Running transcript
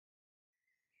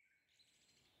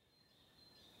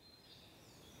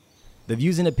The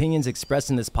views and opinions expressed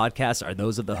in this podcast are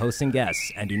those of the hosts and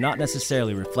guests and do not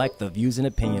necessarily reflect the views and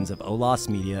opinions of OLOS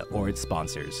Media or its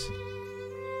sponsors.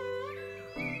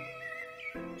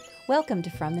 Welcome to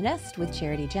From the Nest with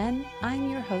Charity Jen. I'm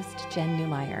your host, Jen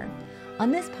Newmeyer.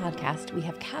 On this podcast, we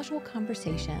have casual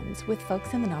conversations with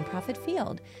folks in the nonprofit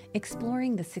field,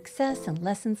 exploring the success and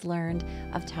lessons learned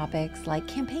of topics like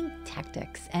campaign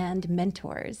tactics and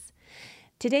mentors.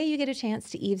 Today, you get a chance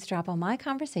to eavesdrop on my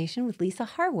conversation with Leesa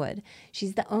Harwood.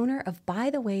 She's the owner of By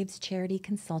the Waves Charity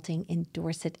Consulting in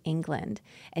Dorset, England.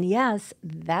 And yes,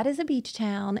 that is a beach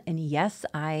town, and yes,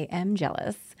 I am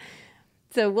jealous.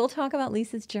 So we'll talk about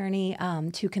Leesa's journey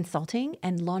to consulting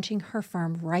and launching her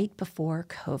firm right before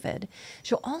COVID.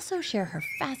 She'll also share her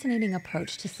fascinating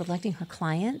approach to selecting her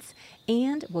clients,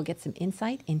 and we'll get some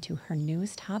insight into her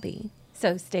newest hobby.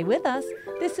 So stay with us.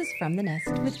 This is From the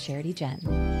Nest with Charity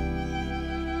Jen.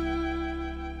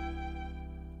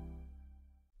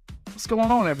 What's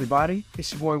going on, everybody?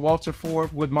 It's your boy Walter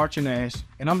Ford with March & Ash,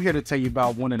 and I'm here to tell you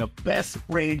about one of the best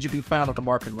brands you can find on the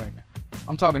market right now.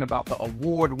 I'm talking about the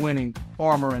award-winning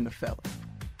Farmer and the Fella.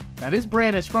 Now, this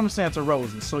brand is from Santa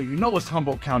Rosa, so you know it's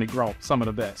Humboldt County grown, some of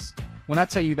the best. When I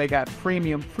tell you they got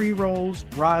premium pre-rolls,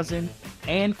 rosin,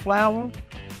 and flour,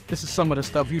 this is some of the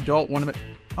stuff you don't want to...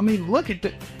 I mean, look at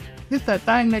this. This that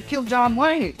thing that killed John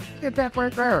Wayne. Look at that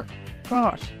right there.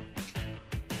 Gosh.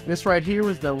 This right here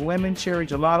is the lemon cherry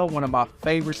gelato, one of my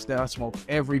favorites that I smoke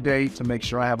every day to make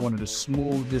sure I have one of the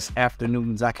smoothest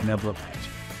afternoons I can ever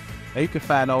imagine. Now, you can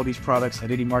find all these products at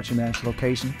any March & Ash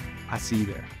location. I see you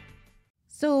there.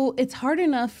 So it's hard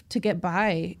enough to get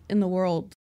by in the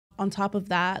world. On top of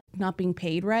that, not being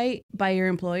paid right by your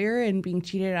employer and being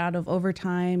cheated out of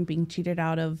overtime, being cheated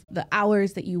out of the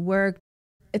hours that you work,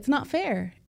 it's not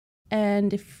fair.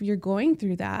 And if you're going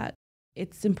through that,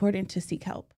 it's important to seek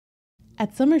help.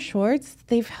 At Summer Shorts,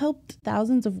 they've helped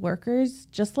thousands of workers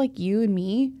just like you and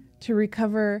me to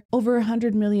recover over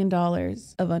 $100 million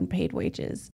of unpaid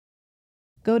wages.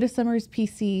 Go to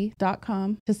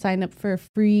summerspc.com to sign up for a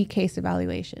free case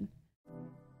evaluation.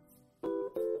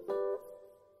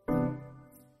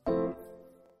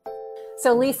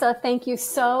 So Leesa, thank you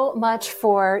so much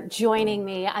for joining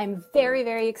me. I'm very,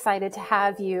 very excited to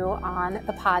have you on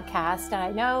the podcast. And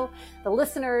I know the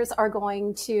listeners are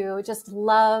going to just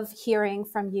love hearing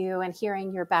from you and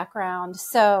hearing your background.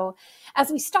 So as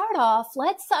we start off,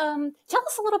 let's tell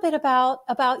us a little bit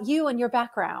about you and your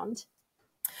background.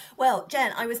 Well,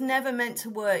 Jen, I was never meant to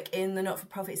work in the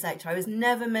not-for-profit sector. I was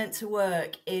never meant to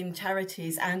work in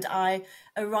charities. And I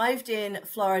arrived in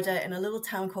Florida in a little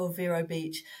town called Vero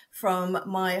Beach from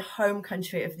my home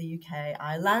country of the UK.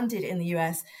 I landed in the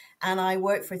US and I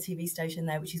worked for a TV station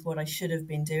there, which is what I should have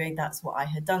been doing. That's what I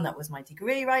had done. That was my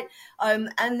degree, right?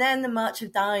 And then the March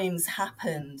of Dimes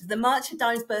happened. The March of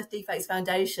Dimes Birth Defects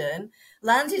Foundation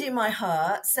landed in my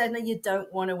heart, said, no, you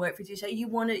don't want to work for a charity. You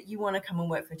want to come and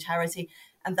work for a charity.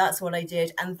 And that's what I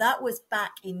did. And that was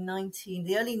back in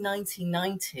the early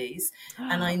 1990s.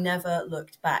 And I never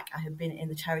looked back. I have been in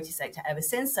the charity sector ever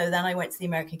since. So then I went to the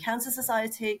American Cancer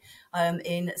Society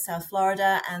in South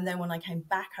Florida. And then when I came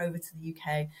back over to the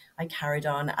UK, I carried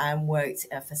on and worked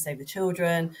for Save the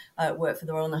Children, worked for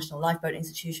the Royal National Lifeboat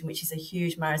Institution, which is a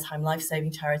huge maritime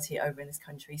life-saving charity over in this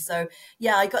country. So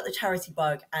yeah, I got the charity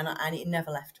bug and it never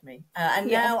left me.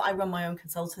 Now I run my own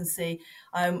consultancy,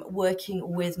 working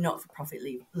with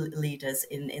not-for-profit leaders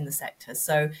in the sector.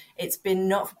 So it's been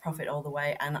not-for-profit all the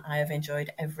way, and I have enjoyed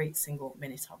every single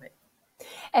minute of it.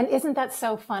 And isn't that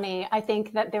so funny? I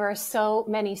think that there are so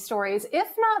many stories, if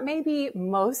not maybe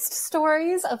most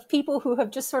stories, of people who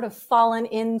have just sort of fallen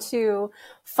into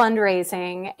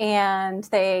fundraising, and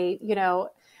they,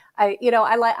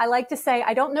 I like to say,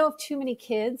 I don't know of too many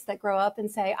kids that grow up and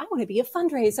say, I want to be a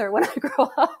fundraiser when I grow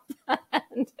up.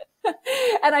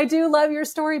 And I do love your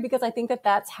story because I think that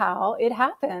that's how it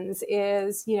happens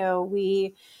is,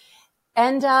 we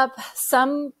end up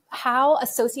somehow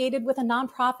associated with a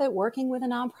nonprofit, working with a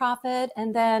nonprofit,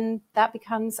 and then that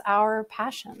becomes our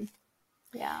passion.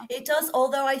 Yeah, it does.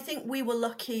 Although I think we were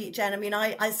lucky, Jen. I mean,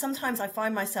 I sometimes I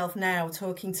find myself now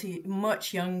talking to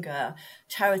much younger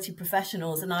charity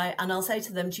professionals, and I'll say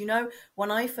to them, do you know,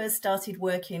 when I first started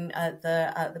working at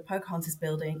the Pocahontas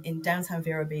building in downtown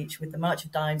Vero Beach with the March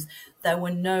of Dimes, there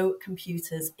were no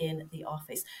computers in the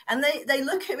office, and they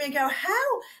look at me and go,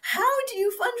 how do you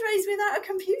fundraise without a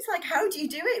computer? Like, how do you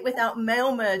do it without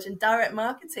mail merge and direct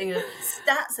marketing and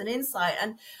stats and insight?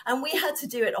 And we had to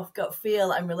do it off gut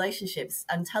feel and relationships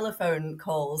and telephone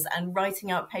calls and writing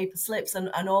out paper slips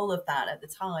and all of that at the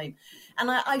time.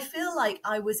 And I feel like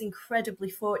I was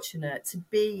incredibly fortunate to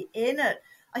be in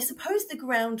I suppose, the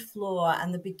ground floor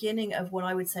and the beginning of what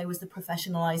I would say was the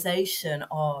professionalization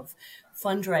of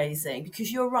fundraising.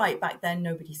 Because you're right, back then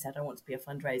nobody said I want to be a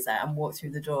fundraiser and walk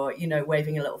through the door,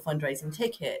 waving a little fundraising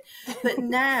ticket. But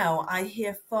now I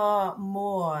hear far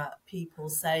more people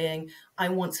saying, I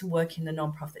want to work in the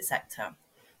nonprofit sector.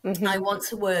 Mm-hmm. I want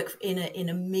to work in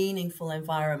a meaningful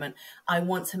environment. I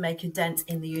want to make a dent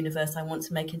in the universe. I want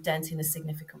to make a dent in a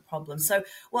significant problem. So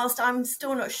whilst I'm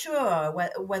still not sure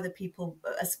whether people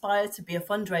aspire to be a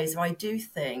fundraiser, I do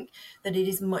think that it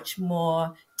is much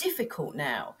more difficult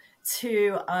now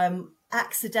to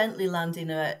accidentally land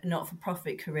in a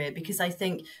not-for-profit career, because I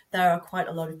think there are quite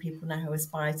a lot of people now who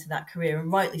aspire to that career,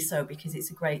 and rightly so, because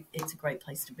it's a great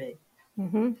place to be.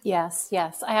 Mm-hmm. Yes,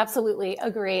 I absolutely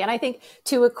agree. And I think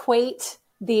to equate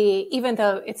even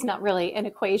though it's not really an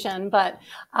equation, but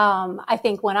I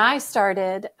think when I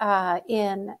started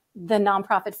in the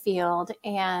nonprofit field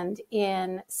and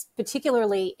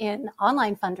particularly in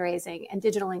online fundraising and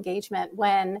digital engagement,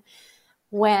 when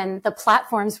the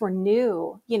platforms were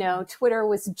new, Twitter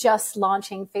was just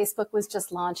launching, Facebook was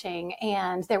just launching,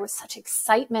 and there was such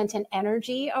excitement and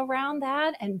energy around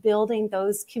that and building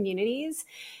those communities.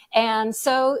 And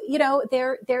so,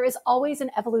 there is always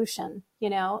an evolution,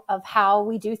 of how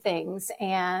we do things.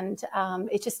 And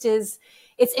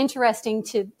it's interesting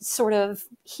to sort of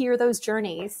hear those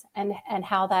journeys and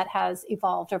how that has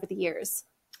evolved over the years.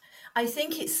 I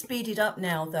think it's speeded up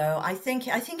now, though. I think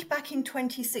back in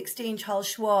 2016, Charles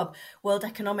Schwab, World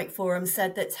Economic Forum,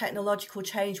 said that technological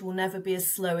change will never be as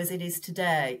slow as it is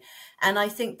today. And I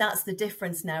think that's the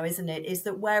difference now, isn't it? Is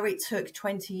that where it took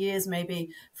 20 years maybe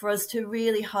for us to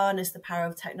really harness the power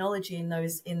of technology in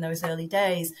those early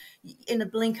days, in a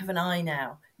blink of an eye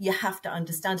now, you have to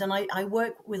understand. And I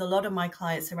work with a lot of my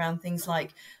clients around things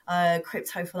like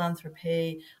crypto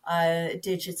philanthropy,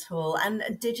 digital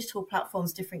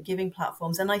platforms, different giving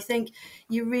platforms. And I think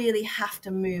you really have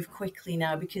to move quickly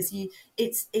now, because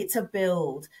it's a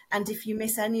build. And if you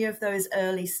miss any of those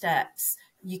early steps,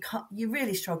 you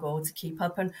really struggle to keep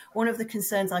up. And one of the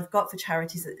concerns I've got for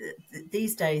charities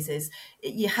these days is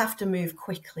you have to move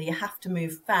quickly, you have to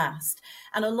move fast.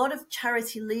 And a lot of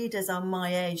charity leaders are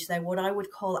my age. They're what I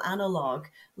would call analog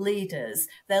leaders.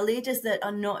 They're leaders that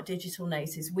are not digital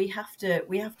natives. We have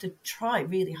to try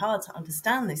really hard to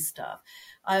understand this stuff.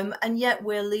 And yet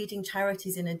we're leading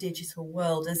charities in a digital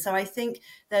world. And so I think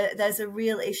that there's a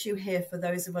real issue here for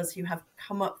those of us who have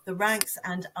come up the ranks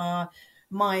and are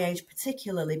my age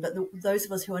particularly, but those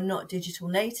of us who are not digital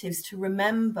natives, to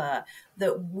remember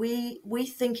that we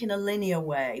think in a linear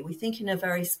way, we think in a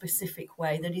very specific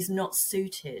way that is not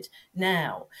suited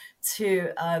now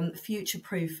to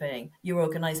future-proofing your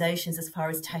organizations as far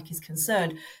as tech is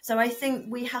concerned. So I think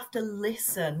we have to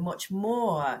listen much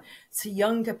more to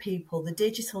younger people, the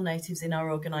digital natives in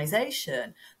our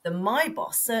organization, than my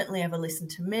boss certainly ever listened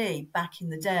to me back in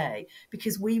the day,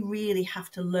 because we really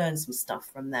have to learn some stuff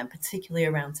from them, particularly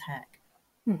around tech.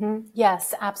 Mm-hmm.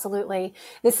 Yes, absolutely.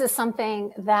 This is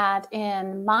something that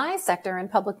in my sector in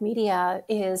public media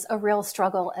is a real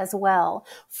struggle as well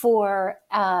for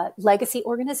legacy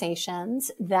organizations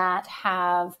that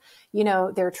have,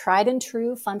 their tried and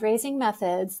true fundraising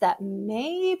methods that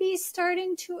may be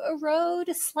starting to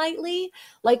erode slightly,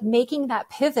 like making that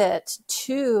pivot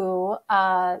to,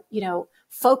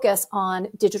 focus on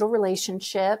digital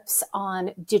relationships,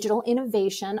 on digital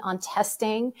innovation, on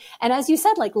testing. And as you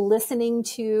said, like listening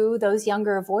to those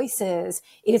younger voices,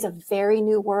 it is a very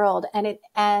new world, and it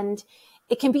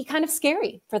can be kind of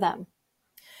scary for them.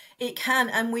 It can,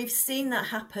 and we've seen that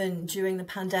happen during the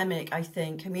pandemic, I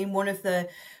think. I mean, one of the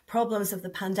problems of the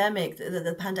pandemic that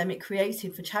the pandemic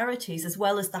created for charities, as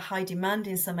well as the high demand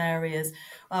in some areas,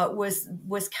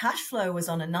 was cash flow was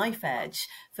on a knife edge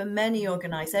for many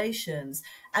organizations.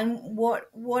 And what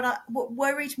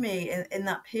worried me in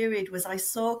that period was I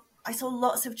saw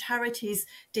lots of charities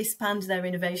disband their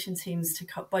innovation teams to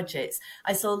cut budgets.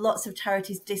 I saw lots of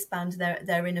charities disband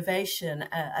their innovation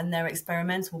and their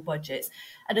experimental budgets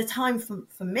at a time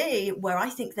for me where I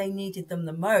think they needed them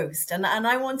the most. And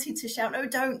I wanted to shout, no,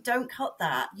 don't cut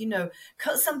that.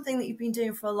 Cut something that you've been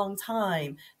doing for a long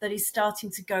time that is starting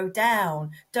to go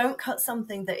down. Don't cut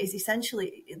something that is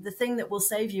essentially the thing that will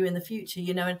save you in the future,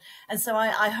 And so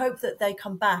I hope that they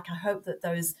come back. I hope that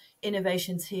those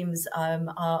innovation teams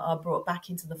are brought back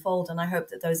into the fold, and I hope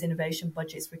that those innovation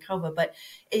budgets recover. But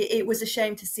it was a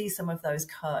shame to see some of those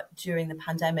cut during the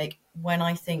pandemic, when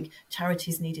I think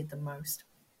charities needed them most.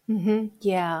 Mm-hmm.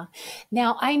 Yeah.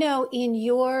 Now, I know in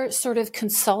your sort of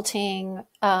consulting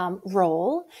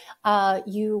role,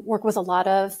 you work with a lot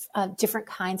of different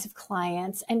kinds of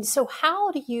clients. And so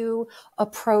how do you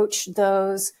approach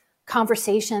those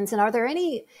conversations? And are there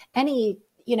any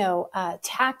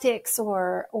tactics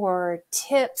or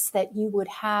tips that you would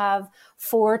have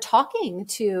for talking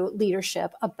to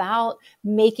leadership about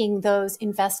making those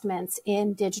investments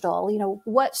in digital?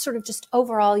 What sort of just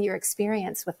overall your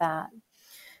experience with that?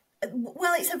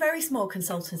 Well, it's a very small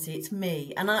consultancy. It's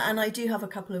me. And I do have a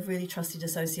couple of really trusted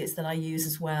associates that I use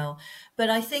as well. But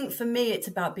I think for me, it's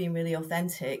about being really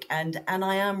authentic. And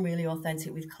I am really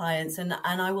authentic with clients. And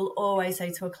I will always say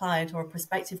to a client or a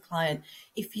prospective client,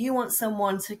 if you want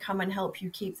someone to come and help you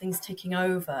keep things ticking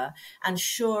over and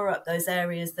shore up those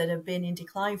areas that have been in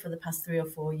decline for the past 3 or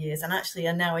 4 years and actually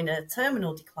are now in a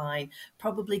terminal decline,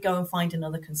 probably go and find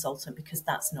another consultant, because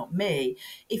that's not me.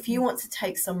 If you want to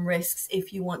take some risks,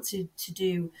 if you want to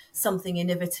do something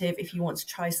innovative, if you want to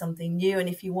try something new, and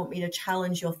if you want me to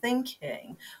challenge your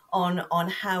thinking on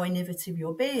how innovative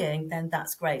you're being, then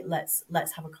that's great. Let's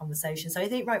have a conversation. So I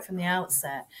think right from the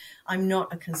outset, I'm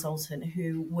not a consultant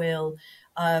who will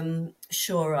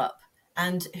shore up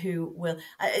and who will,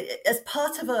 as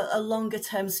part of a longer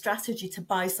term strategy to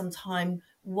buy some time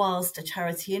whilst a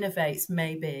charity innovates,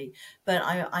 maybe, but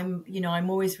I'm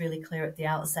always really clear at the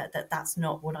outset that that's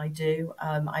not what I do.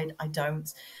 I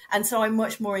don't, and so I'm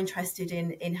much more interested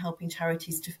in helping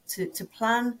charities to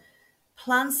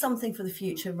plan something for the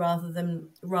future rather than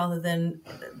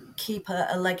keep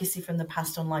a legacy from the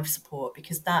past on life support,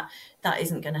 because that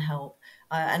isn't going to help.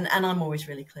 And I'm always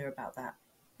really clear about that.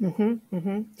 Mm-hmm,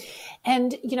 mm-hmm.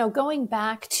 And, going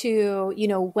back to,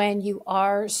 when you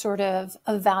are sort of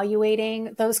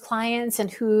evaluating those clients and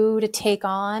who to take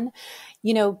on,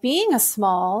 being a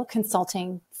small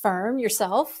consulting firm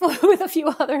yourself with a few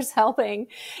others helping,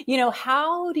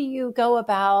 how do you go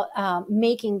about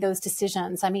making those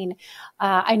decisions? I mean,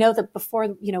 I know that before,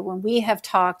 when we have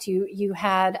talked, you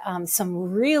had some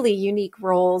really unique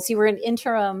roles. You were an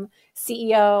interim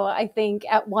CEO, I think,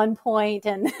 at one point,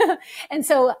 and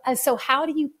so how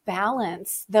do you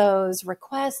balance those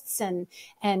requests and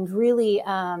really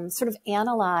sort of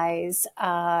analyze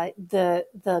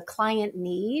the client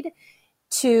need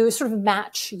to sort of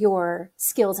match your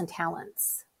skills and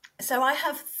talents? So I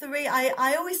have three.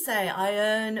 I always say I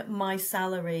earn my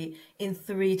salary in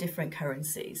 3 different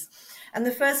currencies. And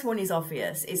the first one is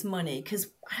obvious, it's money, because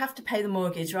I have to pay the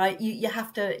mortgage, right? You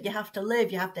have to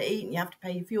live, you have to eat, and you have to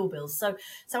pay your fuel bills. So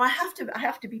I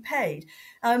have to be paid.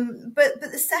 But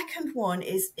the second one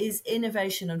is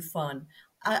innovation and fun.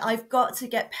 I've got to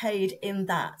get paid in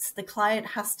that. The client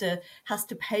has to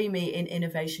pay me in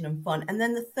innovation and fun. And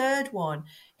then the third one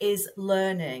is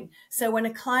learning. So when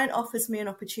a client offers me an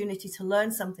opportunity to learn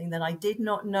something that I did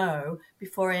not know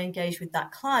before I engage with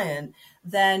that client,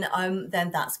 then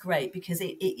that's great, because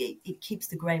it keeps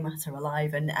the grey matter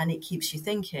alive and it keeps you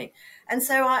thinking. And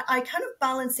so I kind of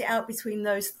balance it out between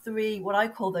those 3, what I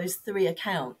call those 3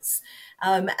 accounts.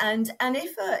 And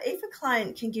if a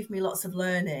client can give me lots of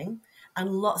learning and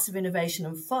lots of innovation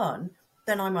and fun,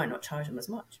 then I might not charge them as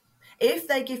much. If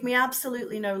they give me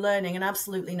absolutely no learning and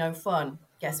absolutely no fun,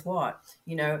 guess what?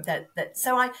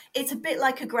 It's a bit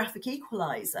like a graphic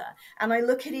equalizer. And I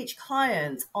look at each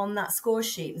client on that score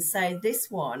sheet and say,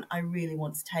 this one I really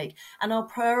want to take. And I'll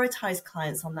prioritize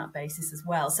clients on that basis as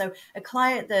well. So a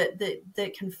client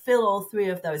that can fill all 3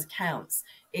 of those accounts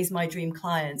is my dream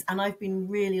client. And I've been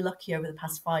really lucky over the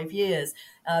past 5 years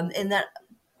in that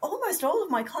almost all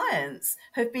of my clients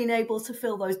have been able to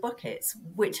fill those buckets,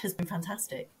 which has been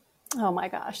fantastic. Oh my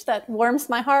gosh, that warms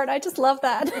my heart. I just love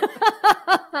that.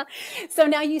 So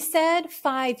now you said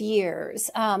 5 years.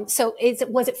 So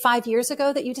was it 5 years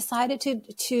ago that you decided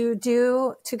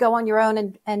to go on your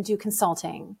own and do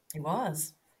consulting? It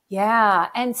was. Yeah.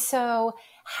 And so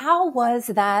how was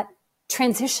that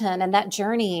transition and that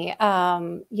journey?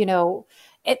 Tell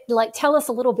us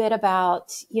a little bit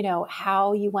about,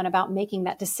 how you went about making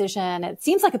that decision. It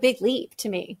seems like a big leap to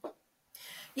me.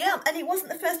 Yeah, and it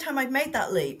wasn't the first time I'd made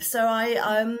that leap. So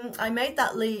I made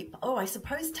that leap, I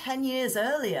suppose 10 years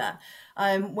earlier.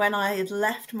 When I had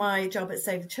left my job at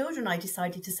Save the Children, I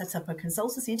decided to set up a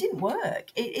consultancy. It didn't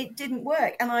work. It didn't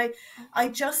work. And I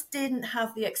just didn't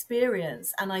have the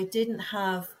experience, and I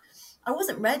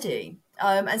wasn't ready.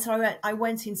 And so I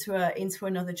went into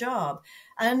another job.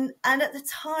 And at the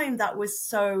time that was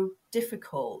so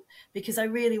difficult, because I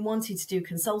really wanted to do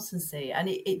consultancy, and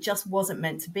it just wasn't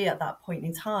meant to be at that point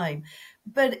in time.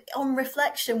 But on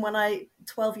reflection,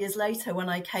 12 years later, when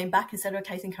I came back and said,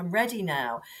 okay, I think I'm ready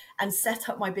now, and set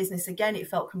up my business again, it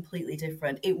felt completely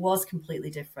different. It was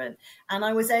completely different. And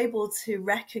I was able to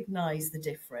recognize the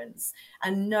difference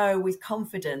and know with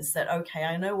confidence that, okay,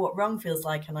 I know what wrong feels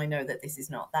like, and I know that this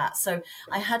is not that. So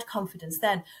I had confidence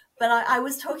then. But I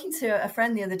was talking to a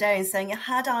friend the other day and saying,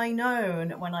 had I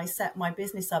known when I set my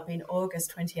business up in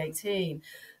August 2018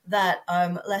 that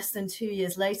less than 2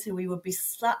 years later we would be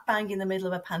slap bang in the middle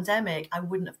of a pandemic, I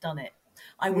wouldn't have done it.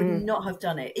 I would not have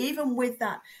done it. Even with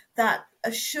that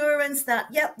assurance that,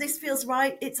 yep, this feels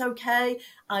right, it's okay,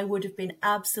 I would have been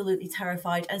absolutely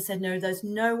terrified and said, no, there's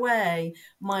no way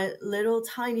my little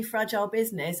tiny fragile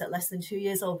business at less than 2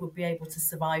 years old would be able to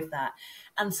survive that.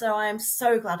 And so I am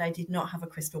so glad I did not have a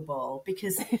crystal ball,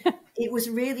 because it was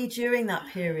really during that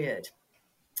period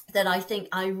that I think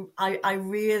I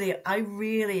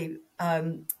really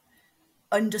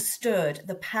understood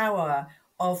the power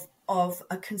of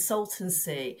a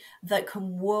consultancy that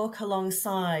can walk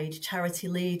alongside charity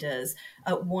leaders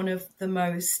at one of the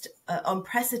most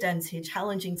unprecedented,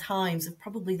 challenging times of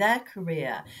probably their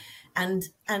career, and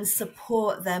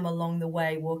support them along the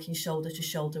way, walking shoulder to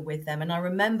shoulder with them. And I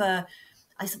remember,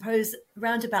 I suppose,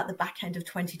 round about the back end of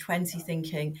 2020,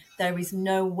 thinking there is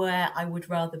nowhere I would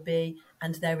rather be,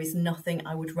 and there is nothing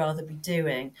I would rather be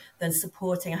doing than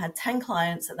supporting. I had 10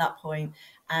 clients at that point,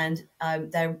 and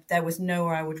there was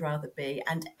nowhere I would rather be.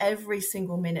 And every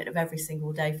single minute of every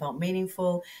single day felt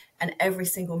meaningful, and every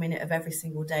single minute of every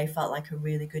single day felt like a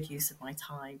really good use of my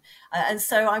time. And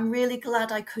so I'm really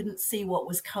glad I couldn't see what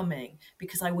was coming,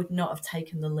 because I would not have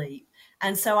taken the leap.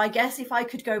 And so I guess if I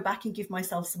could go back and give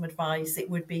myself some advice, it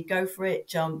would be go for it,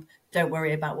 jump, don't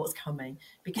worry about what's coming,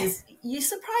 because you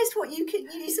surprised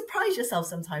you surprise yourself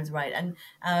sometimes, right?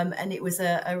 And it was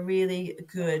a really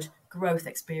good growth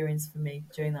experience for me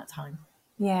during that time.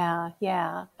 Yeah,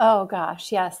 yeah. Oh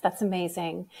gosh, yes, that's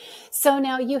amazing. So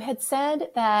now, you had said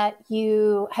that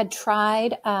you had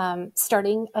tried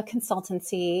starting a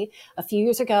consultancy a few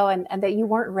years ago, and that you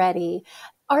weren't ready.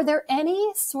 Are there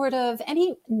any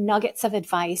nuggets of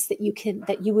advice that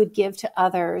you would give to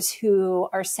others who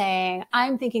are saying,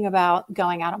 I'm thinking about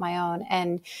going out on my own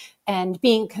and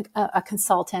being a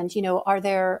consultant? You know, are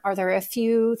there a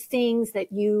few things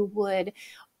that you would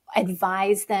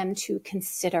advise them to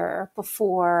consider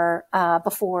before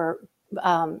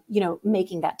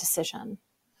making that decision?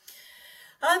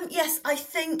 Yes, I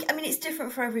mean, it's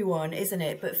different for everyone, isn't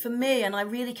it? But for me, and I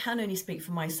really can only speak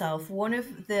for myself, one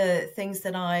of the things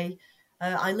that I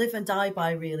live and die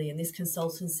by really in this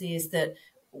consultancy is that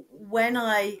when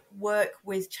I work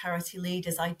with charity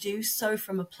leaders, I do so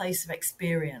from a place of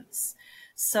experience.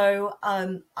 So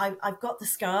I've got the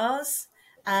scars,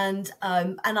 and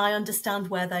I understand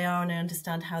where they are, and I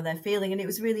understand how they're feeling. And it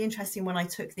was really interesting when I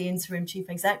took the interim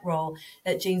chief exec role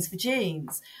at Jeans for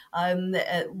Jeans,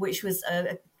 which was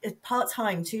a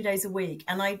part-time, 2 days a week.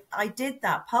 And I did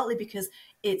that partly because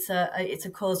it's a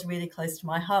cause really close to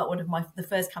my heart. One of the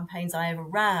first campaigns I ever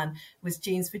ran was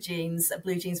Jeans for Jeans,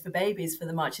 Blue Jeans for Babies, for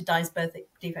the March of Dimes Birth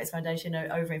Defects Foundation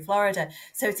over in Florida.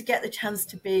 So to get the chance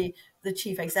to be the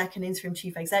chief exec and interim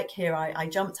chief exec here, I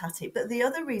jumped at it. But the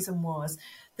other reason was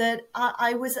that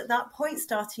I was at that point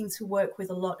starting to work with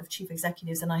a lot of chief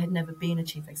executives, and I had never been a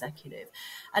chief executive.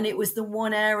 And it was the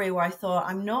one area where I thought,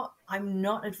 I'm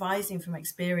not advising from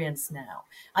experience now.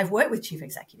 I've worked with chief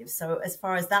executives, so as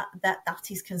far as that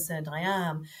is concerned, I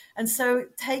am. And so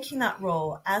taking that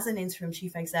role as an interim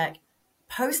chief exec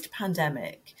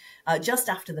post-pandemic, just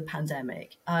after the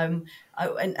pandemic, and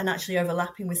actually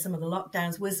overlapping with some of the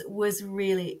lockdowns was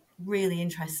really, really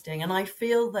interesting. And I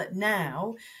feel that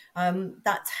now,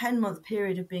 that 10-month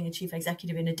period of being a chief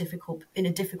executive in a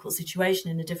difficult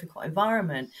situation, in a difficult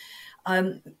environment,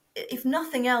 if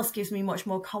nothing else, gives me much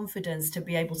more confidence to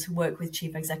be able to work with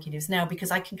chief executives now,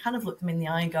 because I can kind of look them in the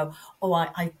eye and go, oh,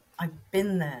 I've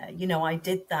been there, I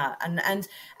did that. And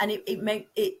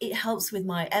it helps with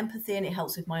my empathy, and it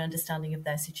helps with my understanding of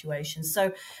their situation.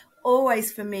 So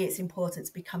always for me, it's important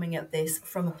to be coming at this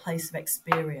from a place of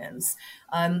experience,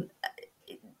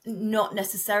 not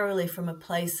necessarily from a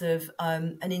place of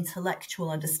an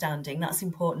intellectual understanding. That's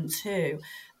important too.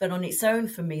 But on its own,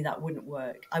 for me, that wouldn't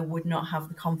work. I would not have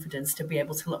the confidence to be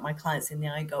able to look my clients in the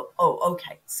eye and go, oh,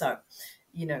 okay, so,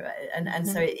 and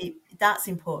so that's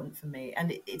important for me.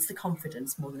 And it's the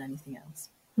confidence more than anything else.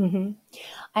 Mm-hmm.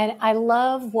 And I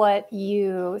love what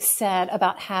you said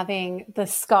about having the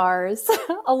scars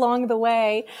along the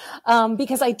way,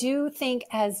 because I do think,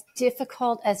 as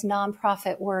difficult as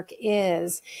nonprofit work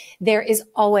is, there is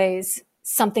always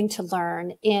something to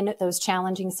learn in those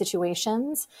challenging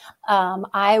situations.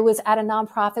 I was at a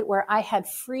nonprofit where I had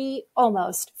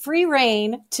almost free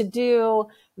reign to do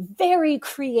very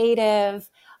creative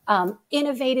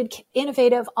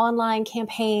innovative online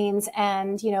campaigns,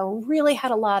 and, really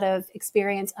had a lot of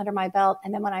experience under my belt.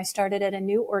 And then when I started at a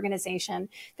new organization,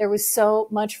 there was so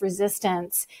much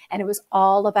resistance, and it was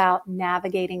all about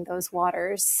navigating those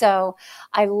waters. So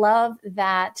I love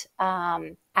that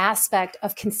aspect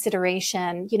of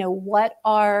consideration. What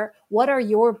are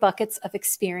your buckets of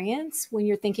experience when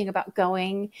you're thinking about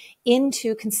going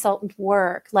into consultant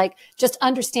work? Like, just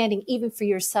understanding, even for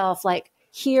yourself, like,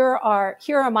 here are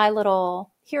my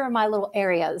little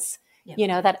areas,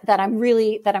 Yep. that I'm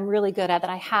really good at, that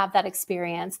I have that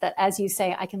experience, that, as you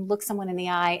say, I can look someone in the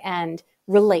eye and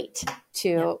relate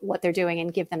to what they're doing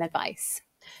and give them advice.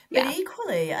 But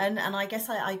equally, and I guess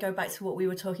I go back to what we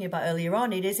were talking about earlier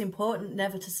on, it is important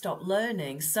never to stop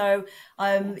learning. So,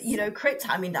 crypto,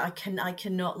 I mean, I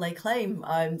cannot lay claim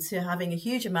to having a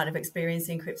huge amount of experience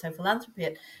in crypto philanthropy.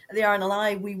 At the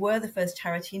RNLI, we were the first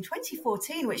charity in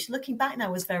 2014, which, looking back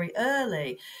now, was very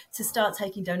early to start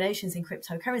taking donations in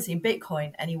cryptocurrency, in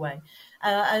Bitcoin anyway.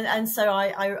 And so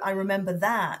I remember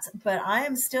that, but I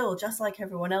am still, just like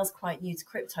everyone else, quite new to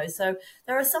crypto. So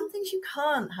there are some things you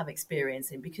can't have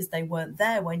experience in because they weren't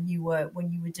there when you were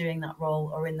doing that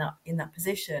role or in that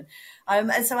position.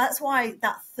 And so that's why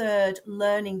that third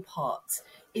learning pot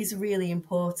is really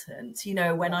important,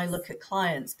 when I look at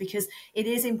clients, because it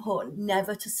is important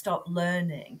never to stop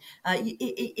learning.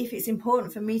 If it's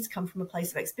important for me to come from a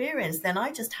place of experience, then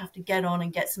I just have to get on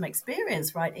and get some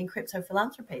experience, right, in crypto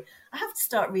philanthropy. I have to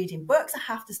start reading books. I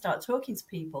have to start talking to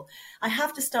people. I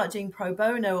have to start doing pro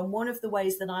bono. And one of the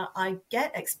ways that I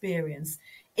get experience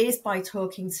is by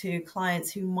talking to clients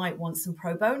who might want some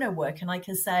pro bono work. And I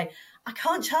can say, I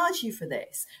can't charge you for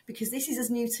this because this is as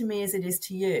new to me as it is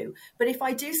to you. But if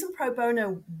I do some pro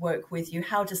bono work with you,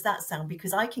 how does that sound?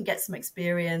 Because I can get some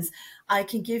experience. I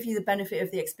can give you the benefit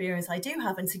of the experience I do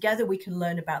have. And together we can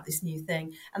learn about this new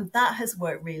thing. And that has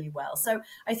worked really well. So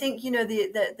I think,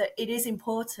 that it is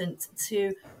important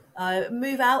to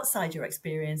move outside your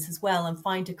experience as well and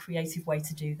find a creative way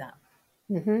to do that.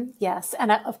 Mm-hmm. Yes. And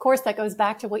of course, that goes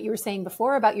back to what you were saying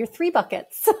before about your 3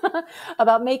 buckets,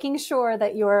 about making sure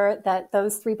that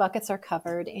those 3 buckets are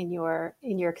covered in your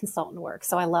consultant work.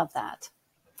 So I love that.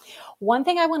 One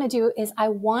thing I want to do is I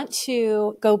want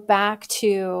to go back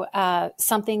to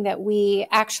something that we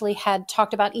actually had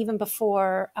talked about even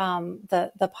before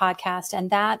the podcast, and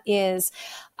that is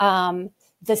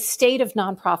the state of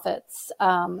nonprofits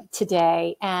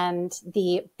today and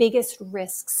the biggest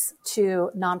risks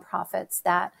to nonprofits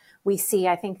that we see.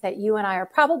 I think that you and I are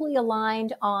probably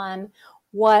aligned on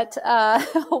what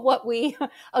we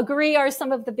agree are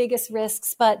some of the biggest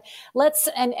risks, but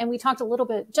and we talked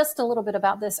just a little bit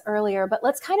about this earlier, but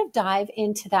let's kind of dive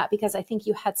into that, because I think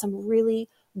you had some really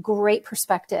great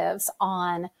perspectives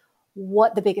on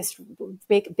what the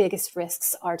biggest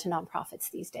risks are to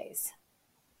nonprofits these days.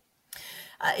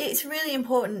 It's really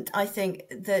important, I think,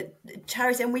 that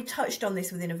charity, and we touched on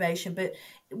this with innovation, but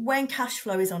when cash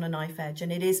flow is on a knife edge,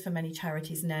 and it is for many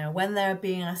charities now, when they're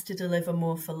being asked to deliver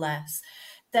more for less,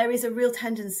 there is a real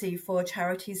tendency for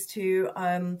charities to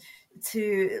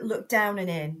look down and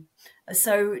in.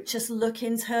 So just look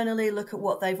internally, look at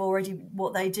what they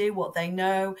do, what they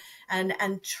know,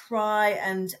 and try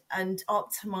and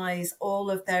optimize all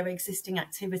of their existing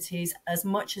activities as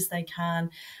much as they can,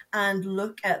 and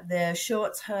look at their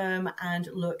short term and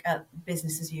look at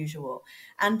business as usual.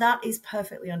 And that is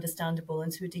perfectly understandable.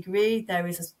 And to a degree, there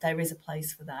is a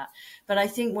place for that. But I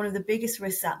think one of the biggest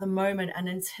risks at the moment, and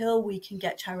until we can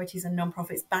get charities and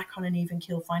nonprofits back on an even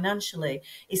keel financially,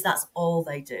 is that's all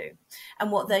they do.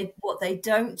 And what they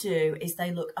don't do is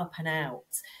they look up and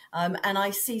out. And I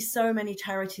see so many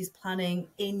charities planning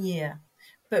in year,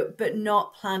 but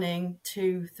not planning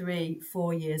 2, 3,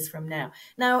 4 years from now.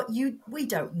 Now, we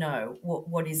don't know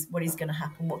what is going to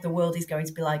happen, what the world is going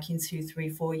to be like in 2, 3,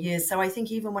 4 years. So I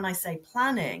think even when I say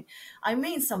planning, I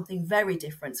mean something very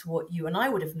different to what you and I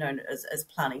would have known as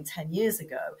planning 10 years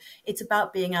ago. It's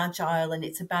about being agile, and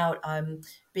it's about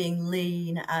being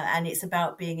lean, and it's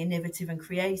about being innovative and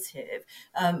creative,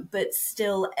 but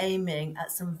still aiming at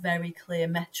some very clear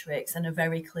metrics and a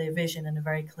very clear vision and a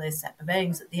very clear set of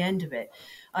aims at the end of it.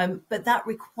 But that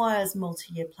requires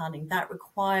multi-year planning. That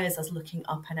requires us looking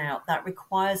up and out. That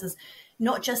requires us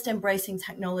not just embracing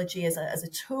technology as a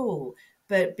tool,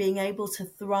 but being able to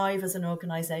thrive as an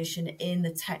organization in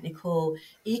the technical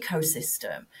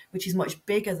ecosystem, which is much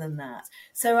bigger than that.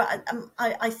 So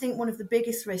I think one of the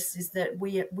biggest risks is that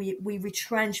we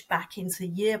retrench back into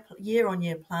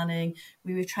year-on-year planning.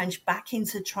 We retrench back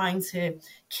into trying to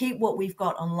keep what we've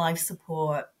got on life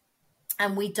support,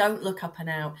 and we don't look up and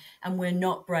out, and we're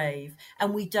not brave,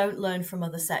 and we don't learn from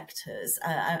other sectors,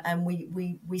 and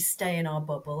we stay in our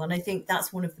bubble. And I think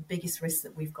that's one of the biggest risks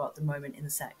that we've got at the moment in the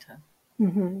sector.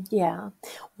 Yeah.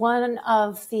 One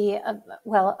of the,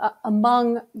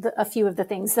 among a few of the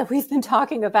things that we've been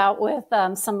talking about with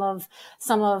some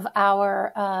of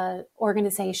our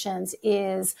organizations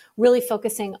is really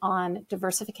focusing on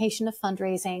diversification of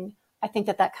fundraising. I think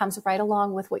that comes right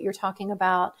along with what you're talking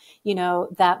about,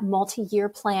 that multi-year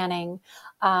planning,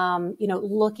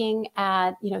 looking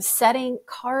at,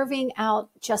 carving out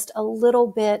just a little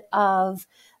bit of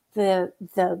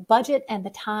the budget and the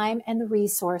time and the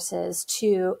resources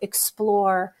to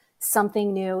explore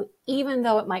something new, even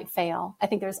though it might fail. I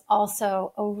think there's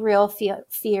also a real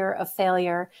fear of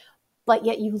failure, but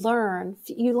yet you learn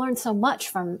so much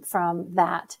from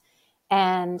that.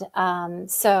 And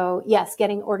so yes,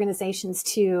 getting organizations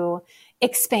to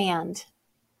expand.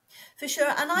 For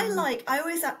sure. And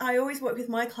I always work with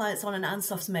my clients on an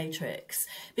ANSOFS matrix,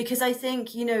 because I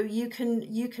think, you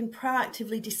can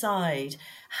proactively decide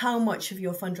how much of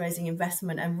your fundraising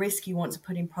investment and risk you want to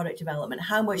put in product development,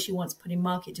 how much you want to put in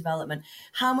market development,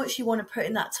 how much you want to put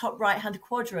in that top right-hand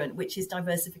quadrant, which is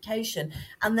diversification.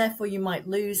 And therefore you might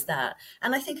lose that.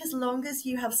 And I think as long as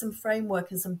you have some framework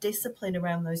and some discipline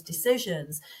around those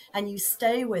decisions and you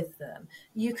stay with them,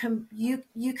 you can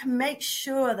make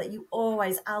sure that you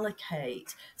always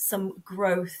allocate some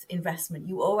growth investment.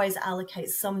 You always allocate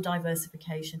some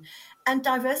diversification. And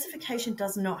diversification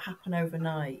does not happen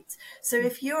overnight. So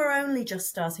if you're only just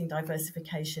starting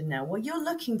diversification now, well, you're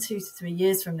looking 2 to 3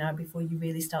 years from now before you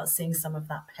really start seeing some of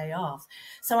that pay off.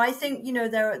 So I think,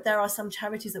 there are some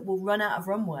charities that will run out of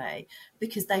runway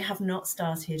because they have not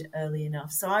started early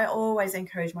enough. So I always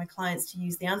encourage my clients to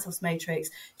use the ANSOFS matrix,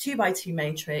 2x2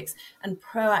 matrix, and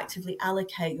proactively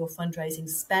allocate your fundraising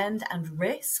spend and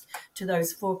risk to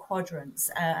those 4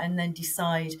 quadrants, and then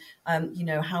decide,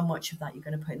 how much of that you're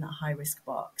going to put in that high risk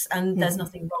box. And there's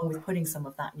nothing wrong with putting some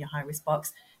of that in your high risk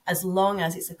box, as long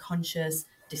as it's a conscious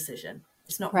decision.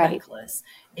 It's not reckless.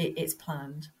 It's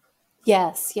planned.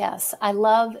 Yes. I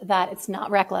love that it's not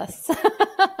reckless.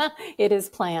 It is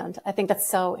planned. I think that's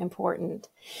so important.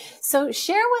 So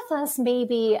share with us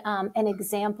maybe an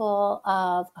example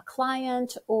of a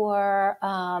client, or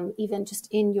even just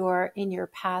in your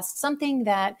past, something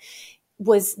that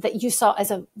you saw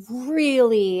as a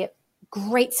really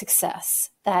great success,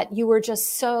 that you were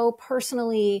just so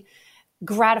personally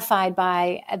gratified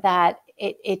by, that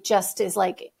it just is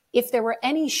like, if there were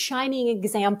any shining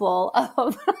example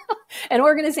of an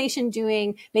organization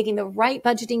making the right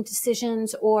budgeting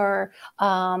decisions, or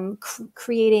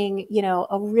creating,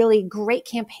 a really great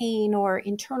campaign or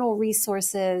internal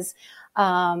resources,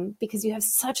 because you have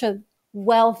such a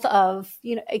wealth of,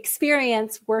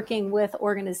 experience working with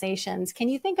organizations. Can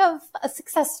you think of a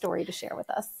success story to share with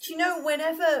us?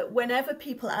 Whenever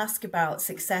people ask about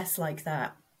success like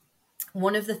that,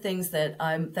 one of the things that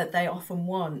they often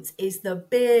want is the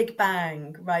big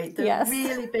bang, right? The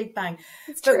really big bang.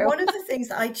 But true. One of the things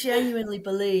that I genuinely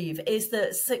believe is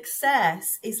that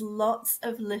success is lots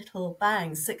of little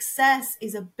bangs. Success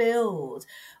is a build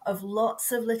of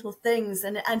lots of little things.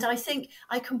 And I think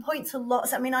I can point to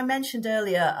lots. I mean, I mentioned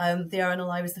earlier, the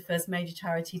RNLI was the first major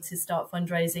charity to start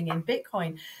fundraising in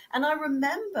Bitcoin. And I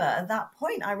remember at that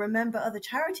point, other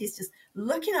charities just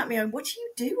looking at me and, what are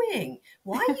you doing?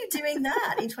 Why are you doing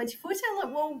that in 2014? I'm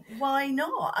like, well, why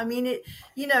not? I mean,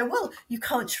 you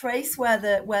can't trace where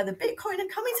the Bitcoin are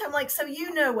coming to. I'm like, so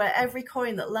where every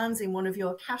coin that lands in one of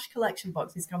your cash collection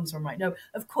boxes comes from, right? No,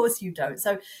 of course you don't.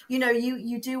 So,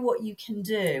 you do what you can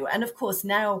do. And of course,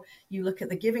 now you look at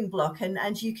the giving block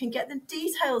and you can get the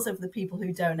details of the people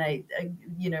who donate,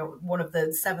 one of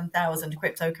the 7,000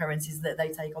 cryptocurrencies that they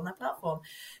take on their platform.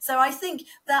 So I think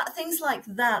that things like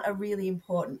that are really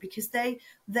important, because they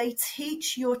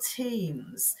teach your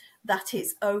teams that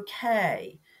it's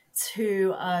okay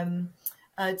to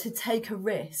take a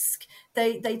risk.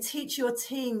 They teach your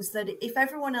teams that if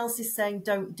everyone else is saying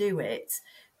don't do it,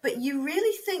 but you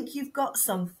really think you've got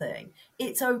something,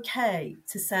 it's okay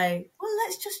to say, well,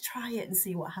 let's just try it and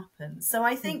see what happens. So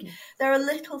I think there are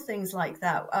little things like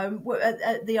that.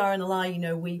 At the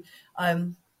RNLI,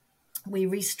 we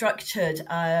restructured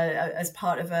as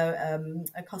part of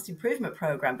a cost improvement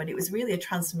program, but it was really a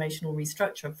transformational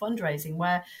restructure of fundraising,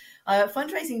 where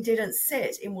fundraising didn't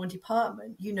sit in one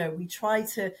department. We tried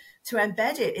to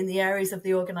embed it in the areas of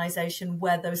the organization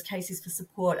where those cases for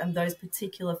support and those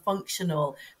particular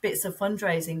functional bits of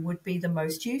fundraising would be the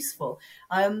most useful.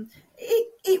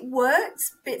 It worked,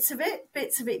 bits of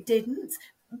it didn't.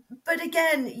 But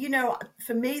again, you know,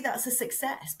 for me, that's a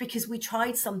success because we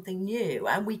tried something new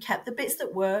and we kept the bits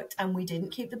that worked and we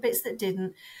didn't keep the bits that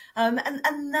didn't.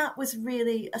 And that was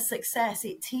really a success.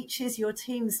 It teaches your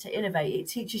teams to innovate. It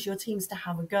teaches your teams to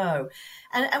have a go.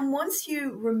 And once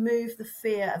you remove the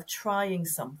fear of trying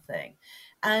something,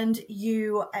 and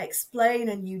you explain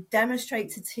and you demonstrate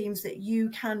to teams that you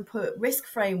can put risk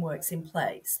frameworks in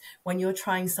place when you're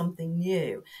trying something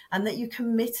new, and that you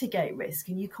can mitigate risk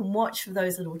and you can watch for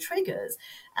those little triggers.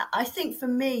 I think for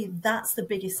me, that's the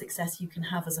biggest success you can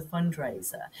have as a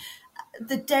fundraiser.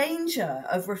 The danger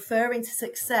of referring to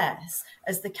success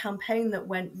as the campaign that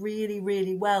went really,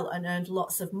 really well and earned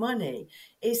lots of money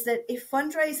is that if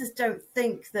fundraisers don't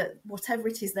think that whatever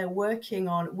it is they're working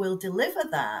on will deliver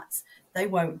that, they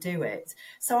won't do it.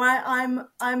 So I'm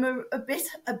a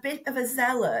bit of a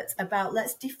zealot about,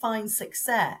 let's define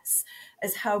success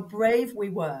as how brave we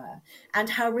were and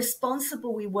how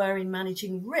responsible we were in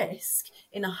managing risk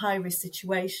in a high risk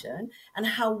situation, and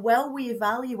how well we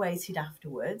evaluated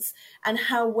afterwards, and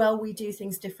how well we do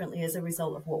things differently as a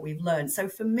result of what we've learned. So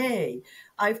for me,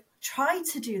 I've tried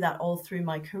to do that all through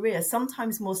my career,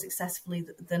 sometimes more successfully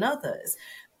than others.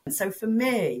 So for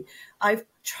me, I've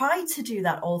tried to do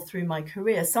that all through my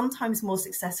career, sometimes more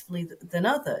successfully than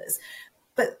others.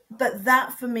 But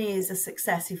that for me is a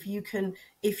success. If you can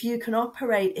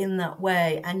operate in that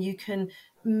way, and you can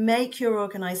make your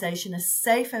organization a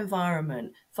safe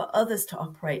environment for others to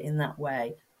operate in that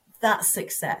way, that's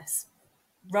success.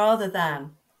 Rather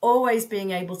than always being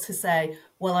able to say,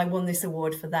 well, I won this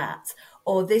award for that,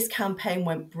 or this campaign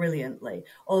went brilliantly,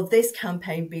 or this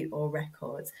campaign beat all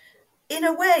records. In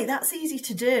a way, that's easy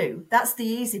to do. That's the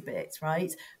easy bit,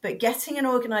 right? But getting an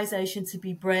organization to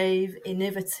be brave,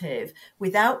 innovative,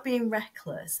 without being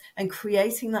reckless, and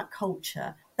creating that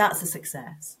culture, that's a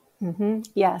success. Mm-hmm.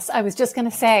 Yes, I was just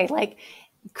going to say, like,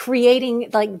 creating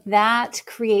like that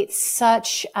creates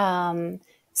such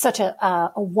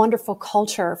a wonderful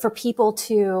culture for people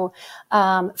to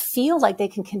feel like they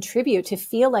can contribute, to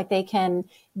feel like they can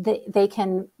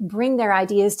bring their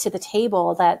ideas to the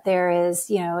table, that there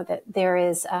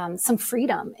is some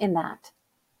freedom in that.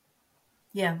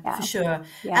 Yeah, for sure.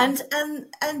 Yeah. And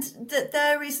that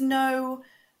there is no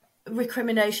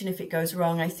recrimination if it goes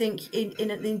wrong. I think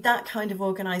in that kind of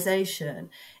organization,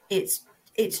 it's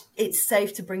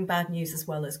safe to bring bad news as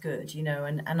well as good, you know,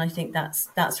 and I think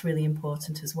that's really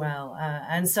important as well.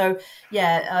 And so,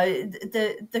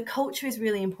 the culture is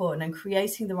really important, and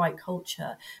creating the right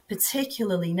culture,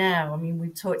 particularly now. I mean,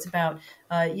 we've talked about,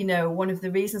 one of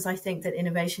the reasons I think that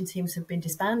innovation teams have been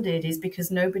disbanded is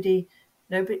because nobody's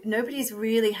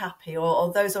really happy,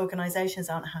 or those organizations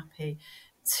aren't happy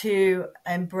to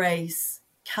embrace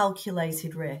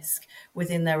calculated risk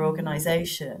within their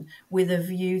organization with a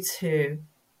view to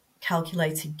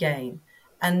calculated gain.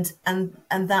 And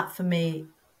that for me,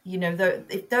 you know,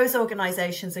 if those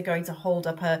organizations are going to hold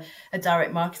up a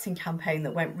direct marketing campaign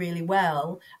that went really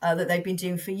well, that they've been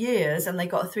doing for years, and they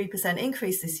got a 3%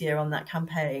 increase this year on that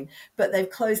campaign, but they've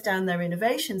closed down their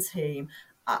innovation team,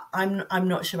 I'm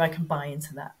not sure I can buy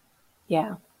into that.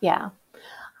 Yeah.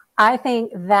 I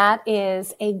think that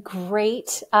is a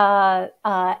great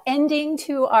ending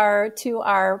to our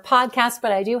podcast,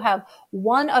 but I do have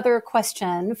one other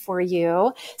question for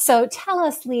you. So tell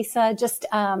us, Leesa, just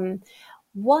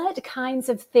what kinds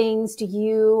of things do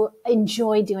you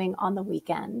enjoy doing on the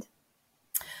weekend?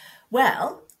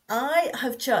 Well, I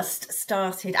have just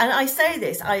started, and I say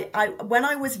this, I when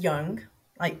I was young,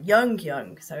 like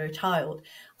young, so a child,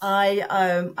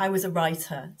 I was a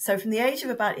writer. So from the age of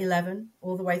about 11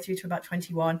 all the way through to about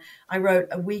 21, I wrote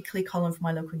a weekly column for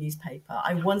my local newspaper.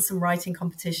 I won some writing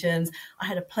competitions. I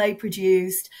had a play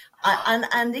produced.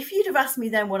 And if you'd have asked me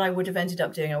then what I would have ended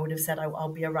up doing, I would have said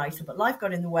I'll be a writer. But life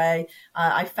got in the way.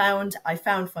 I found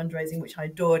fundraising, which I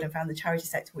adored, and found the charity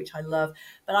sector, which I love.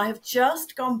 But I have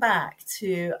just gone back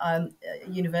to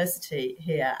university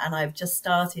here, and I've just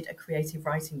started a creative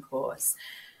writing course.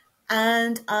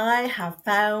 And I have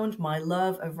found my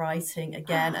love of writing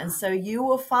again. And so you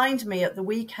will find me at the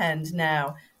weekend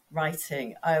now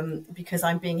writing, because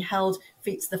I'm being held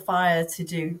feet to the fire to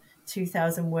do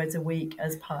 2,000 words a week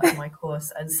as part of my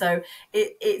course. And so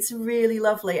it's really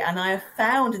lovely. And I have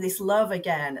found this love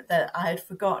again that I had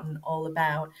forgotten all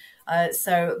about.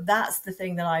 So that's the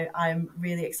thing that I'm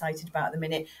really excited about at the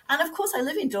minute. And of course, I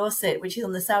live in Dorset, which is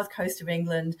on the south coast of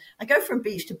England. I go from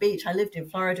beach to beach. I lived in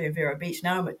Florida in Vero Beach.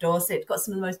 Now I'm at Dorset. Got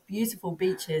some of the most beautiful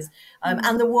beaches,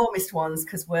 and the warmest ones,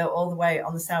 because we're all the way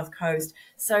on the south coast.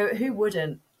 So who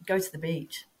wouldn't go to the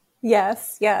beach?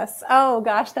 Yes. Oh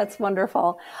gosh, that's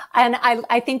wonderful. And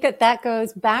I think that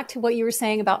goes back to what you were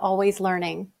saying about always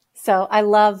learning. So I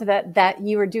love that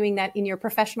you are doing that in your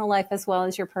professional life as well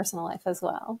as your personal life as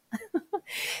well.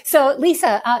 So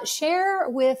Leesa, share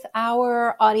with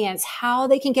our audience how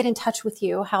they can get in touch with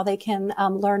you, how they can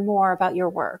learn more about your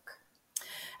work.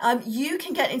 You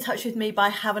can get in touch with me by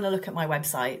having a look at my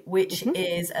website, which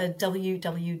is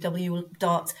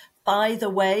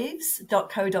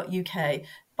www.bythewaves.co.uk.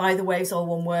 By the waves, all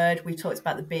one word. We talked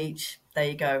about the beach. There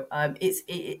you go. I'm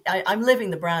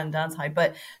living the brand, aren't I?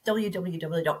 But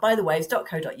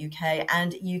www.bythewaves.co.uk,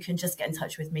 and you can just get in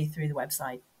touch with me through the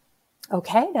website.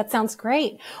 Okay, that sounds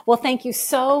great. Well, thank you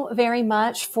so very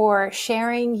much for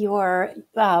sharing your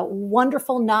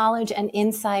wonderful knowledge and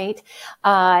insight.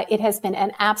 It has been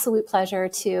an absolute pleasure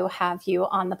to have you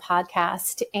on the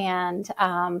podcast, and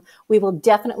we will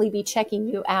definitely be checking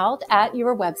you out at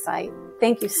your website.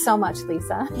 Thank you so much,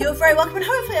 Leesa. You're very welcome, and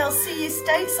hopefully I'll see you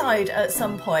stateside at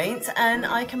some point, and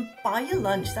I can buy you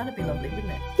lunch. That'd be lovely,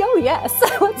 wouldn't it? Oh, yes.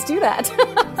 Let's do that. See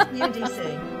you in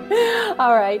DC.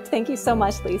 All right. Thank you so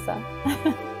much, Leesa.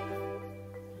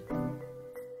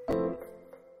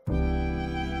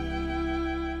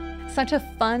 Such a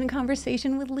fun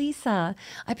conversation with Leesa.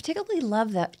 I particularly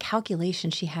love the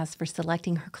calculation she has for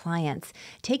selecting her clients,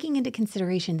 taking into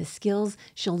consideration the skills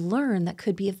she'll learn that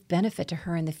could be of benefit to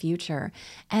her in the future.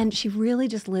 And she really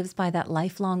just lives by that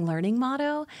lifelong learning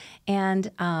motto.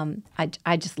 And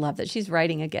I just love that she's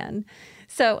writing again.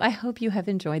 So I hope you have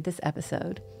enjoyed this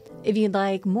episode. If you'd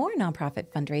like more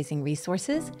nonprofit fundraising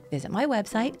resources, visit my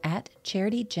website at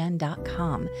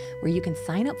charitygen.com, where you can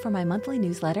sign up for my monthly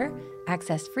newsletter,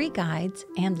 access free guides,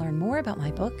 and learn more about my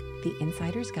book, The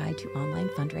Insider's Guide to Online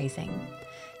Fundraising.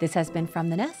 This has been From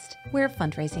the Nest, where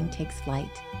fundraising takes flight.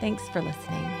 Thanks for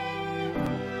listening.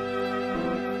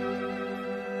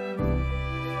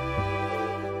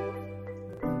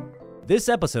 This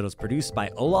episode was produced by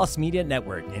Olas Media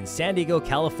Network in San Diego,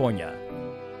 California.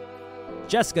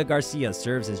 Jessica Garcia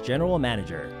serves as General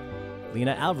Manager.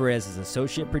 Lena Alvarez is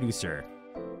Associate Producer.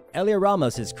 Elia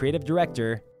Ramos is Creative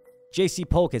Director. JC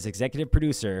Polk is Executive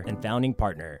Producer and Founding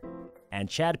Partner. And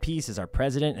Chad Peace is our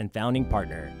President and Founding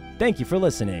Partner. Thank you for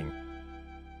listening.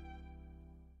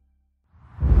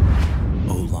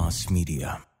 Olas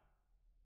Media.